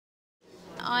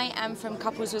I am from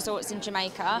Couples Resorts in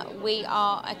Jamaica. We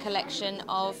are a collection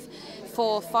of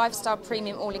 4 5-star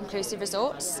premium all-inclusive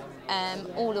resorts,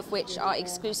 all of which are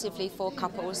exclusively for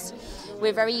couples.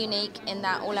 We're very unique in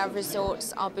that all our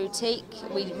resorts are boutique.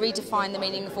 We redefine the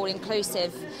meaning of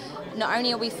all-inclusive. Not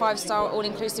only are we 5-star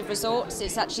all-inclusive resorts,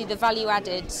 it's actually the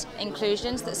value-added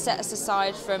inclusions that set us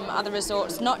aside from other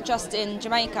resorts, not just in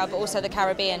Jamaica, but also the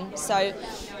Caribbean. So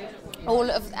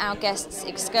all of our guests'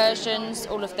 excursions,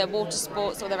 all of their water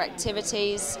sports, all their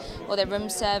activities, or their room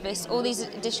service, all these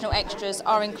additional extras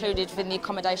are included within the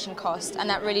accommodation cost, and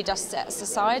that really does set us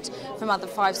aside from other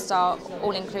 5-star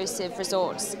all-inclusive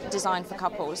resorts designed for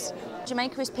couples.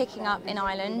 Jamaica is picking up in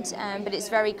Ireland, but it's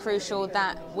very crucial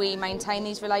that we maintain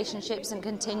these relationships and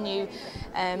continue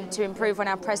to improve on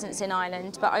our presence in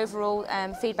Ireland. But overall,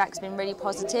 feedback's been really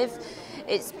positive.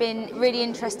 It's been really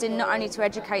interesting not only to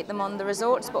educate them on the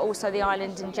resorts, but also the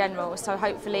island in general. So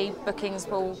hopefully bookings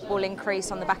will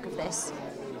increase on the back of this.